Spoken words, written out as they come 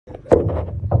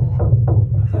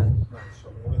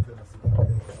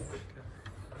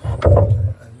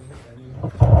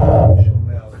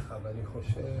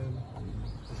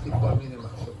יש לי כל מיני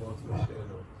מחשבות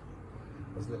ושאלות.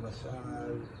 אז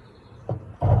למשל,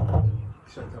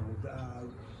 כשאתה מודאג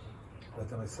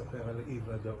ואתה מספר על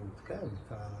אי-ודאות, כן,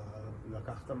 אתה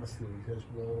לקחת מסלול שיש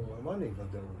בו המון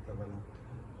אי-ודאות, אבל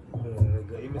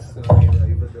ברגעים מסוימים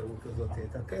האי-ודאות הזאת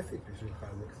הייתה כיפית בשבילך.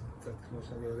 זה קצת כמו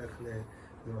שאני הולך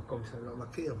למקום שאני לא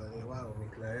מכיר, ואני וואו,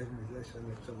 מתלהב מזה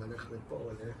שאני עכשיו הולך לפה,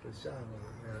 הולך לשם,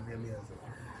 העניין הזה.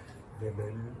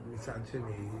 ומצד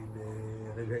שני,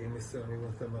 ברגעים מסוימים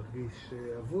אתה מרגיש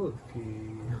אבוד, כי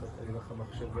היו לך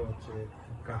מחשבות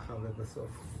שככה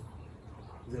ובסוף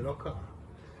זה לא קרה.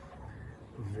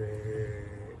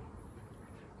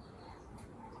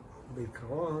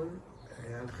 ובעיקרון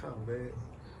היה לך הרבה,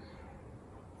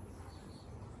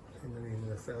 אם אני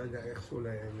מנסה רגע איכשהו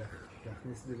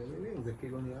להכניס את זה למילים, זה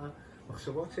כאילו נראה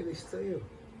מחשבות של איש צעיר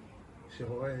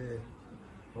שרואה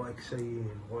קשיים,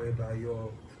 רואה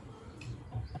בעיות,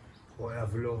 רואה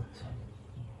עוולות,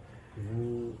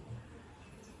 והוא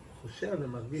חושב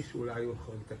ומרגיש שאולי הוא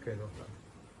יכול לתקן אותם.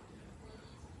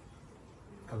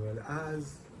 אבל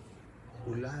אז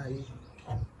אולי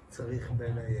צריך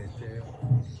בין היתר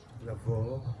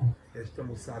לבוא, יש את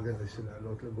המושג הזה של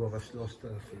לעלות לגובה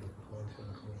 3,000, נכון?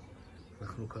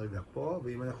 שאנחנו כרגע פה,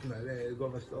 ואם אנחנו נעלה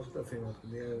לגובה 3,000, אנחנו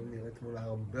נראה תמונה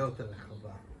הרבה יותר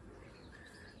רחבה.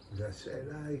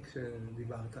 והשאלה היא,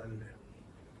 כשדיברת על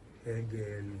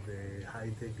הגל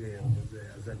והיידגר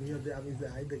וזה, אז אני יודע מי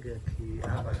זה היידגר, כי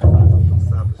אבא שלך אותו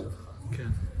סבא שלך. כן.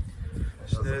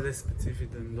 השני אלה ספציפית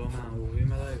הם לא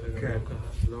מהאהובים עליי, וגם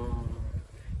לא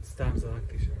סתם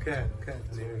זרקתי שם. כן, כן,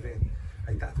 אני מבין.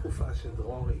 הייתה תקופה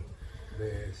שדרורי,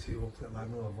 בשיעור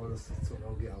למדנו עבוד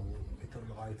הסוציולוגיה, הוא פתאום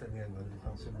נורא התעניין, ואני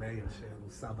זוכר שמאיר, שהוא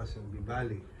סבא של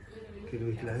ביבלי, כאילו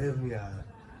התלהב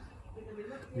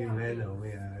ממנו,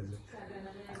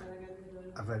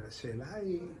 אבל השאלה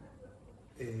היא,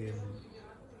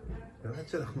 באמת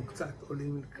שאנחנו קצת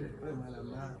עולים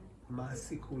למעלה, מה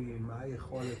הסיכויים, מה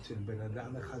היכולת של בן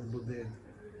אדם אחד בודד,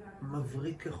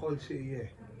 מבריק ככל שיהיה.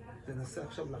 תנסה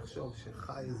עכשיו לחשוב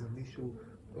שחי איזה מישהו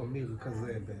אומיר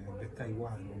כזה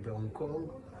בטיואן, או בהונג קונג,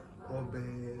 או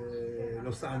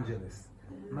בלוס אנג'לס.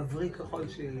 מבריק ככל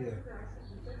שיהיה.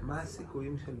 מה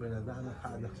הסיכויים של בן אדם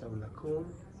אחד עכשיו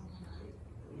לקום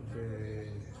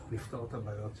ולפתור את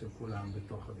הבעיות של כולם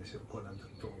בתוך הזה, של כל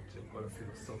הדתות, של כל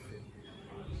הפילוסופים?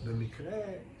 במקרה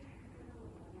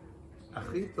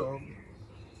הכי טוב,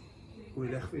 הוא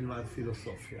ילך וילמד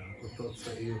פילוסופיה, אותו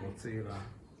צעיר או צעירה,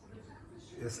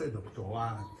 יעשה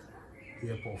דוקטורט,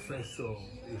 יהיה פרופסור,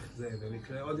 זה,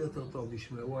 במקרה עוד יותר טוב,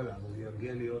 ישמעו עליו, הוא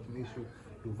יגיע להיות מישהו.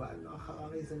 יובל נוח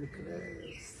הררי זה מקרה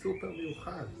סופר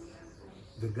מיוחד.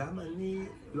 וגם אני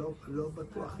לא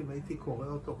בטוח אם הייתי קורא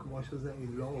אותו כמו שזה,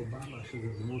 אם לא אובמה,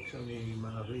 שזה דמות שאני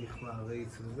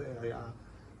מעריץ וזה, היה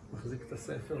מחזיק את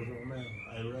הספר ואומר,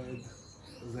 I read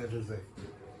זה וזה.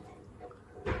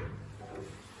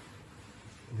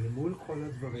 ומול כל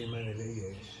הדברים האלה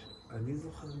יש, אני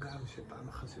זוכר גם שפעם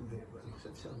אחת אני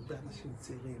חושב שהרבה אנשים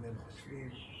צעירים, הם חושבים,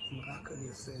 אם רק אני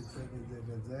אעשה את זה וזה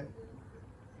וזה,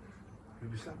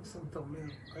 ובשלב מסוים אתה אומר,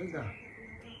 רגע,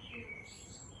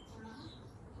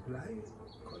 אולי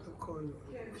קודם כל,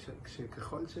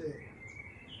 ככל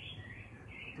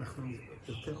שאנחנו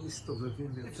יותר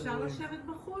מסתובבים ויותר... אפשר לשבת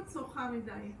בחוץ או חם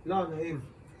מדי? לא, נעים.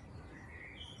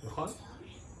 נכון?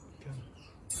 כן.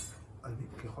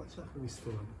 ככל שאנחנו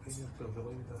מסתובבים יותר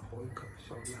ורואים, אנחנו רואים כמה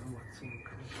שהעולם הוא עצום,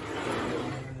 כמה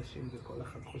שהעולם אנשים וכל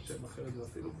אחד חושב אחרת,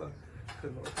 ואפילו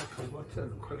בחברות הקרבות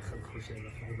שלנו, כל אחד חושב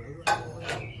אחרת.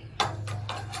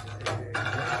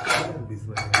 זה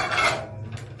בזמן.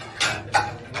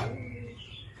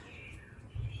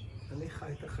 אני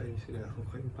חי את החיים שלי, אנחנו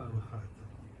חיים פעם אחת.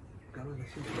 גם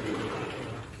אנשים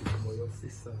כמו יוסי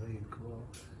שריד, כמו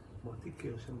מוטי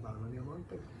קירשנבאום, אני המון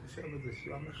פעם חושב על זה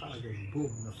שיום אחד, אז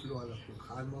בום, נפלו על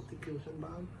השולחן מוטי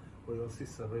קירשנבאום, או יוסי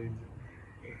שריד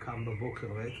קם בבוקר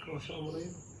רעט, כמו שאומרים,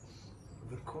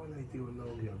 וכל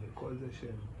האידיאולוגיה וכל זה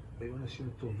שהם היו אנשים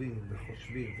טובים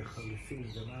וחושבים וחריפים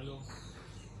ומה לא,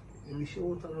 הם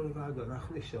נשארו אותנו לבד,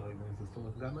 אנחנו נשארים עם זה. זאת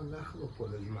אומרת, גם אנחנו פה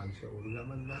לזמן שאול,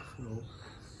 גם אנחנו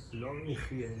לא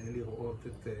נחיה לראות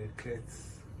את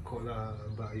קץ כל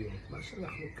הבעיות. מה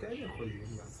שאנחנו כן יכולים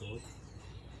לעשות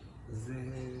זה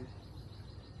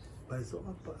באזור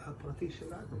הפרטי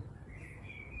שלנו.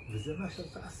 וזה מה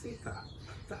שאתה עשית.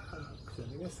 אתה,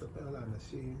 כשאני מספר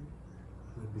לאנשים,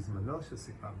 ובזמנו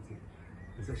שסיפרתי,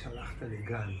 וזה שהלכת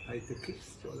לגן,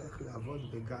 הייטקיסט שהולך לעבוד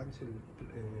בגן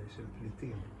של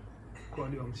פליטים, כל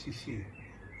יום שישי,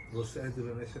 ועושה את זה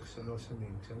במשך 3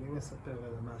 שנים. כשאני מספר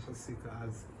על מה שעשית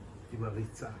אז עם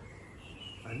הריצה,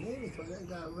 אני מתמלא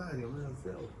גאווה, אני אומר,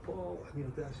 זהו, פה אני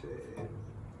יודע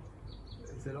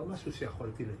זה לא משהו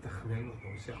שיכולתי לתכנן אותו,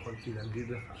 שיכולתי להגיד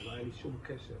לך, לא היה לי שום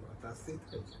קשר, אתה עשית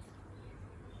את זה.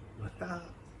 ואתה,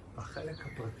 בחלק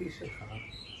הפרטי שלך,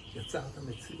 יצרת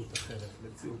מציאות אחרת,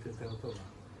 מציאות יותר טובה.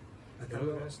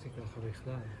 לא הרגשתי ככה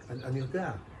בכלל. אני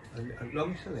יודע, אני לא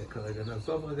משנה כרגע,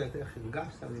 נעזוב רגע את איך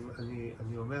הרגשת,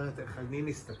 אני אומרת איך אני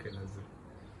מסתכל על זה.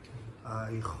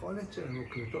 היכולת שלנו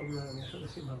כלטוב, יש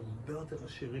אנשים הרבה יותר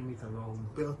עשירים מאיתנו,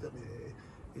 הרבה יותר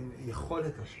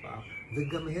יכולת השפעה,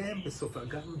 וגם הם בסוף,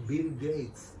 גם ביל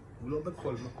גייטס, הוא לא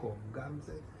בכל מקום, גם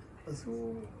זה, אז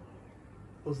הוא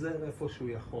עוזר איפה שהוא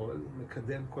יכול,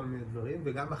 מקדם כל מיני דברים,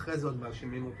 וגם אחרי זה עוד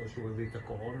מאשימים אותו שהוא הביא את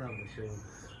הקורונה ושהוא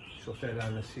שותה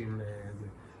לאנשים זה.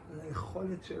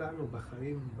 היכולת שלנו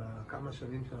בחיים, בכמה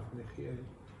שנים שאנחנו נחיה,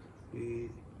 היא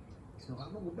נורא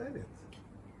מוגבלת.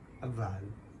 אבל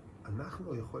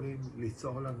אנחנו יכולים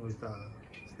ליצור לנו את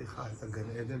הגן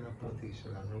עדן הפרטי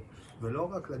שלנו,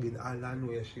 ולא רק להגיד,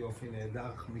 לנו יש יופי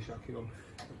נהדר, 5 קילומטר,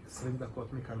 20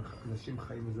 דקות מכאן אנשים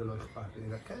חיים וזה לא אכפת לי,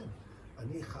 אלא כן,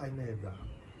 אני חי נהדר,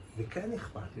 וכן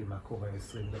אכפת לי מה קורה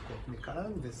 20 דקות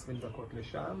מכאן ו20 דקות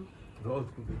לשם,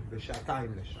 ועוד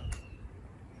בשעתיים לשם.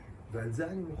 ועל זה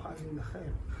אני מוכן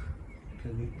להילחם, כי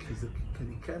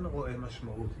אני כן רואה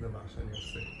משמעות במה שאני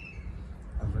עושה,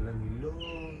 אבל אני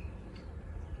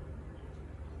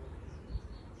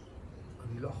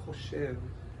לא חושב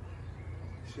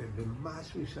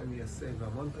שבמשהו שאני אעשה,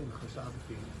 והמון פעמים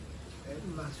חשבתי, אין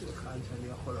משהו אחד שאני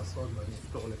יכול לעשות ואני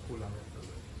אפתור לכולם את זה.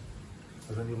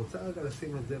 אז אני רוצה רגע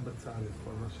לשים את זה בצד, את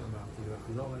כל מה שאמרתי,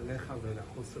 לחזור אליך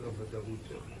ולחוסר הוודאות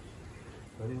שלך.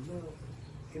 ואני אומר,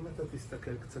 אם אתה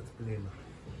תסתכל קצת פנימה,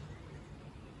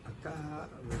 אתה,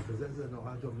 ובזה זה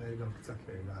נורא דומה גם קצת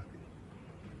לאלעדי,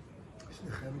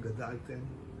 שניכם גדלתם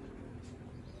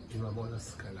עם המון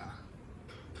השכלה,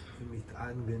 עם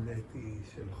מטען גנטי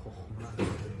של חוכמה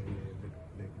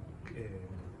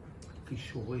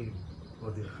וכישורים,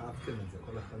 עוד הרחבתם את זה,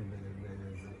 כל אחד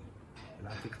בזה.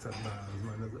 אלעדי קצת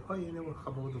בזמן הזה, אוי, הנה הוא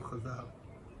חמוד, הוא חזר.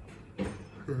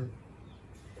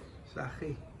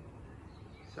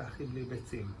 שחי בלי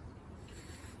ביצים.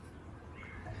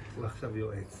 הוא עכשיו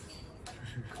יועץ.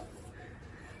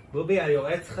 בובי,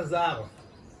 היועץ חזר.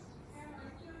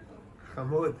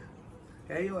 חמוד.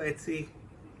 היי יועצי.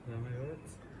 למה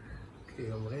יועץ?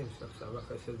 כי אומרים שעכשיו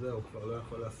אחרי שזה הוא כבר לא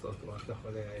יכול לעשות, הוא רק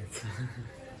יכול לייעץ.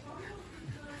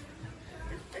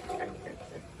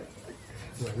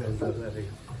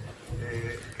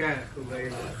 כן, אנחנו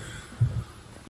באים.